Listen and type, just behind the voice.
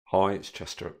Hi, it's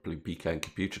Chester at Blue Beacon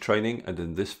Computer Training, and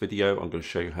in this video I'm going to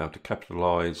show you how to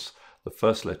capitalize the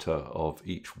first letter of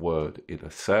each word in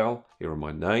a cell. Here are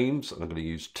my names, and I'm going to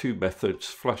use two methods,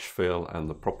 flash fill and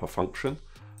the proper function.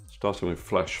 Starting with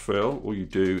flash fill, all you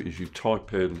do is you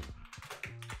type in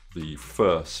the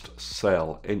first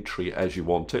cell entry as you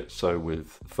want it, so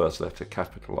with the first letter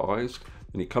capitalized.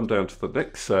 Then you come down to the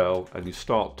next cell and you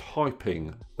start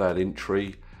typing that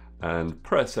entry and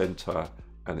press enter,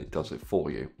 and it does it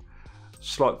for you.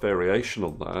 Slight variation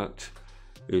on that: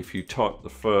 if you type the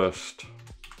first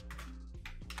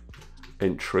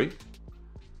entry,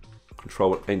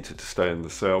 Control Enter to stay in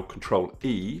the cell, Control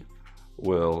E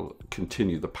will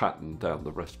continue the pattern down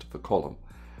the rest of the column.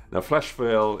 Now, flash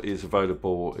fill is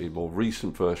available in more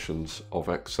recent versions of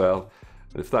Excel,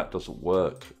 and if that doesn't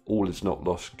work, all is not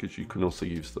lost, because you can also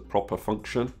use the proper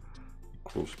function,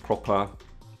 equals proper.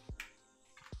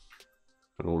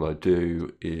 And all I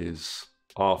do is,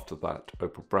 after that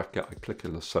open bracket, I click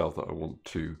in the cell that I want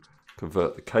to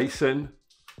convert the case in.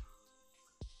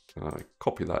 And I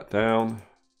copy that down,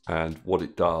 and what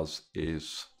it does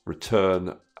is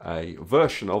return a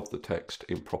version of the text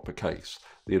in proper case.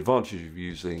 The advantage of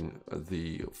using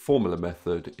the formula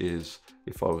method is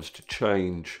if I was to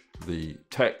change the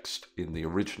text in the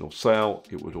original cell,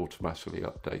 it would automatically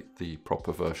update the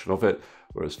proper version of it,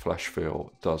 whereas flash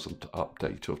fill doesn't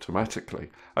update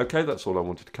automatically. Okay, that's all I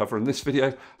wanted to cover in this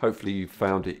video. Hopefully you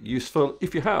found it useful.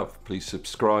 If you have, please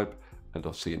subscribe, and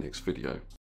I'll see you next video.